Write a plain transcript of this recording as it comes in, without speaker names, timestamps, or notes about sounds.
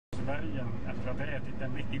Sverige efter att ha ätit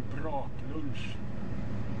en riktig braklunch.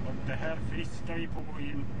 Och det här fiskar vi på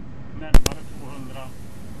i närmare 200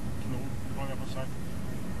 knop, har jag på sagt.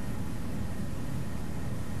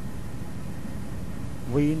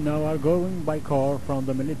 We now are going by car from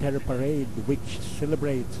the military parade which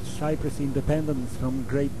celebrates Cyprus' independence from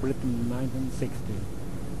Great Britain in 1960.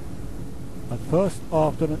 But first,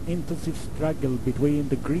 after an intensive struggle between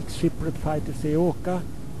the Greek Cypriot fighters Eoka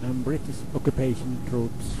and British occupation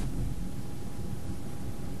troops.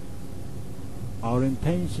 Our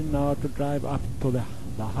intention now to drive up to the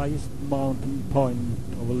highest mountain point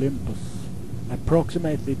of Olympus,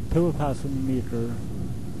 approximately 2,000 meters.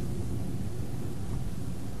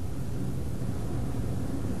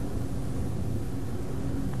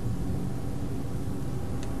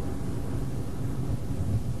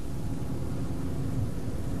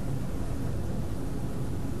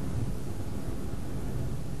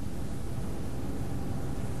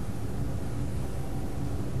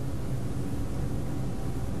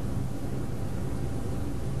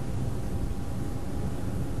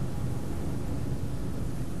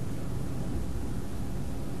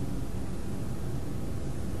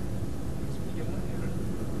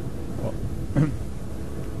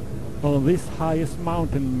 On this highest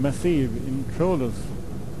mountain massive in Troodos,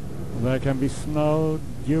 there can be snow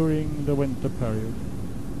during the winter period.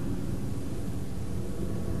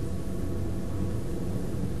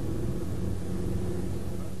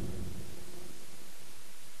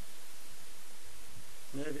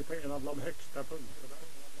 Nu är vi på en av de högsta punkterna.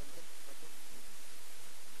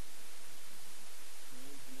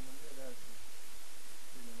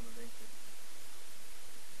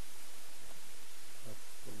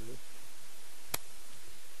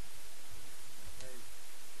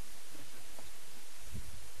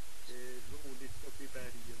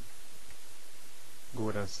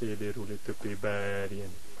 Går att se det roligt uppe i bergen.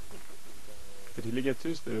 För det ligger ett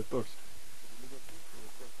hus där uppe också.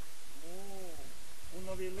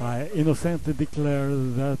 I innocently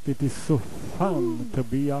declare that it is so fun to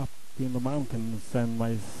be up in the mountains, and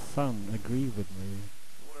my son agreed with me.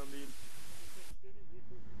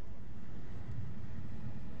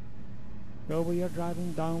 So we are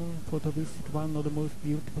driving down to visit one of the most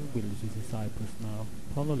beautiful villages in Cyprus now,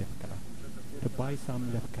 Pano Lefkara, to buy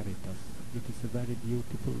some lefkaritas. It is a very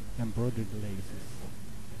beautiful embroidered laces.